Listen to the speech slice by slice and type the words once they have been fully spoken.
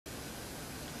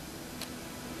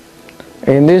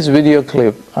In this video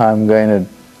clip, I'm going to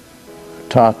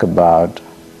talk about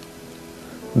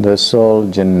the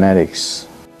soul genetics.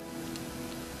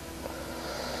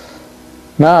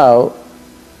 Now,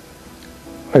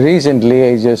 recently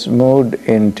I just moved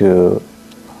into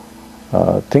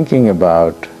thinking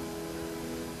about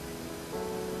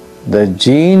the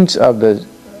genes of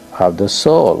the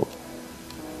soul.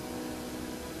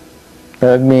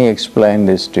 Let me explain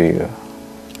this to you.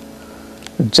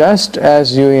 Just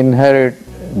as you inherit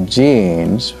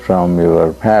genes from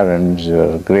your parents,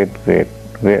 your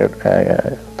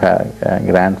grandfather,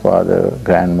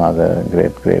 grandmother,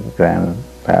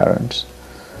 great-great-grandparents,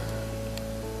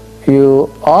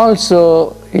 you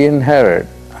also inherit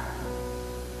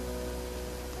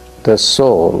the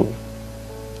soul.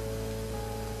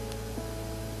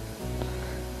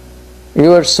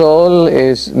 Your soul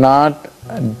is not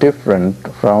different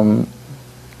from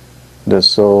the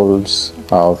souls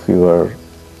of your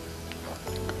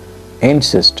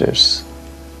ancestors.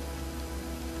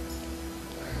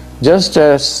 Just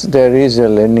as there is a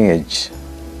lineage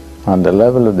on the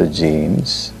level of the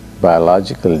genes,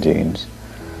 biological genes,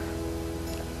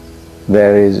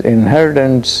 there is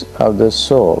inheritance of the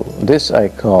soul. This I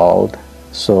called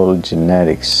soul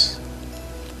genetics.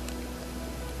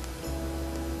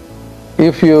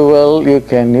 If you will, you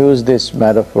can use this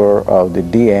metaphor of the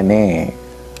DNA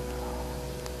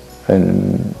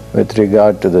with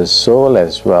regard to the soul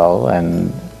as well,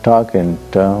 and talk in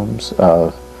terms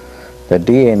of the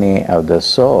DNA of the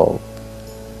soul.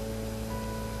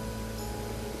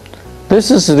 This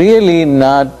is really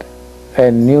not a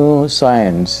new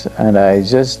science, and I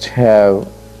just have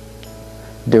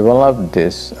developed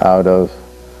this out of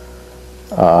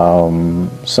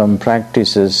some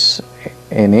practices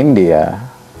in India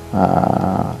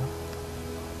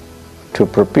to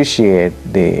propitiate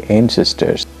the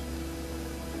ancestors.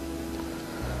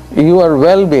 Your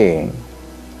well-being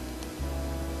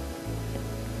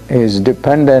is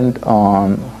dependent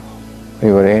on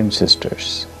your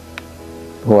ancestors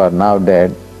who are now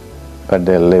dead, but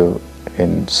they live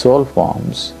in soul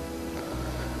forms.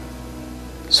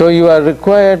 So you are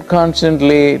required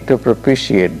constantly to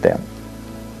propitiate them.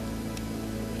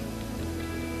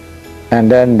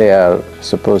 And then they are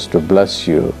supposed to bless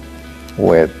you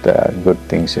with good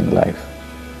things in life.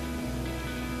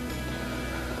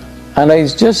 And I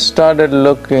just started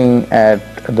looking at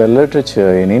the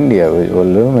literature in India,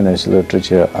 voluminous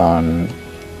literature on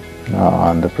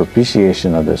the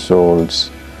propitiation of the souls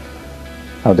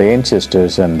of the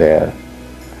ancestors and their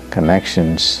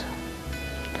connections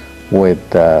with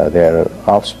their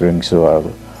offsprings who are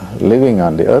living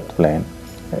on the earth plane.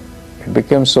 It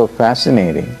became so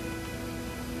fascinating.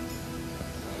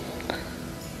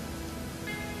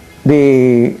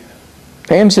 The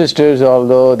ancestors,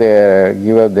 although they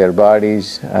give up their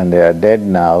bodies and they are dead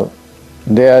now,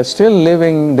 they are still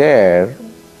living there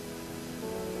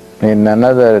in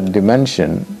another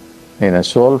dimension, in a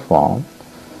soul form,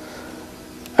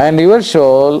 and your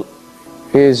soul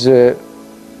is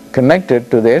connected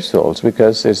to their souls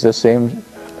because it's the same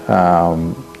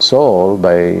soul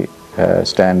by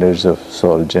standards of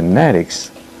soul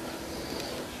genetics.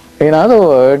 In other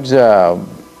words,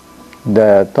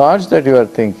 the thoughts that you are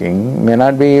thinking may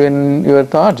not be even your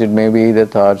thoughts. It may be the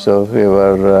thoughts of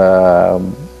your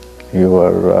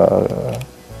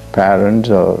parents,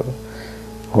 or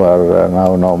who are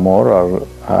now no more, or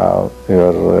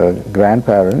your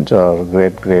grandparents or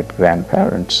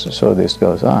great-great-grandparents. So this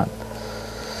goes on.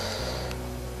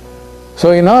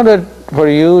 So in order for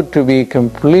you to be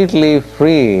completely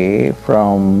free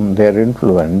from their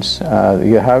influence,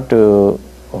 you have to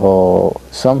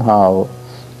somehow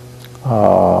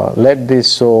let these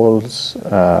souls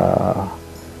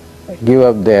give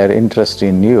up their interest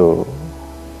in you,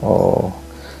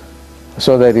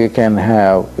 so that you can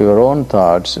have your own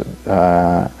thoughts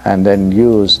and then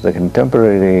use the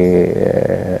contemporary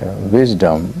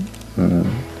wisdom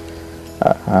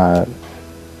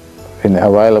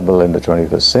available in the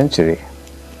 21st century,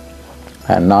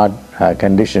 and not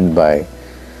conditioned by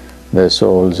the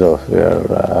souls of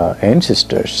your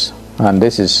ancestors. And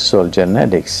this is soul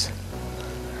genetics.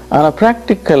 On a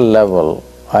practical level,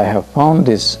 I have found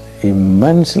this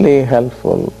immensely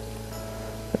helpful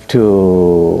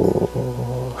to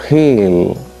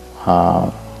heal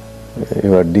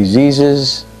your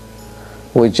diseases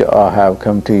which have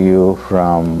come to you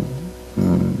from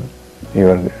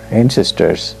your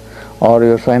ancestors, or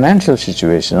your financial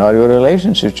situation, or your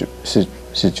relationship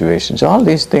situations. All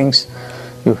these things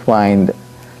you find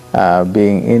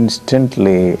being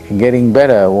instantly getting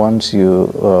better once you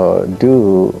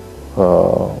do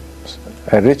a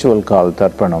ritual called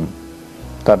Tarpanam.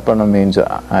 Tarpanam means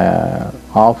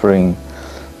offering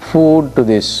food to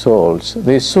these souls.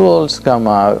 These souls come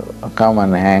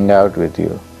and hang out with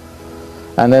you,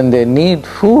 and then they need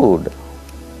food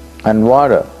and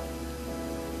water.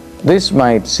 This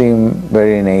might seem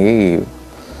very naive,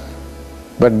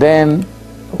 but then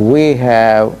we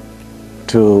have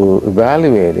to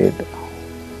evaluate it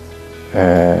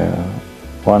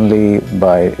only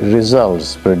by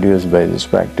results produced by this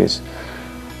practice.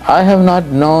 I have not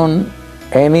known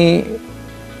any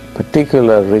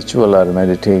particular ritual or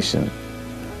meditation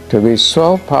to be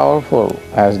so powerful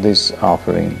as this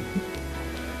offering.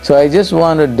 So I just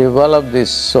want to develop this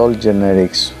soul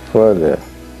genetics further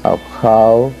of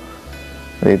how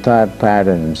the thought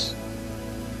patterns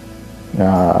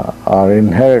are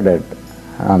inherited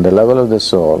on the level of the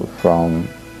soul from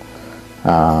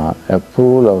a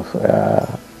pool of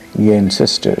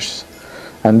ancestors.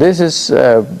 And this is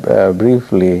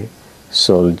briefly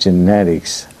soul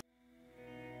genetics.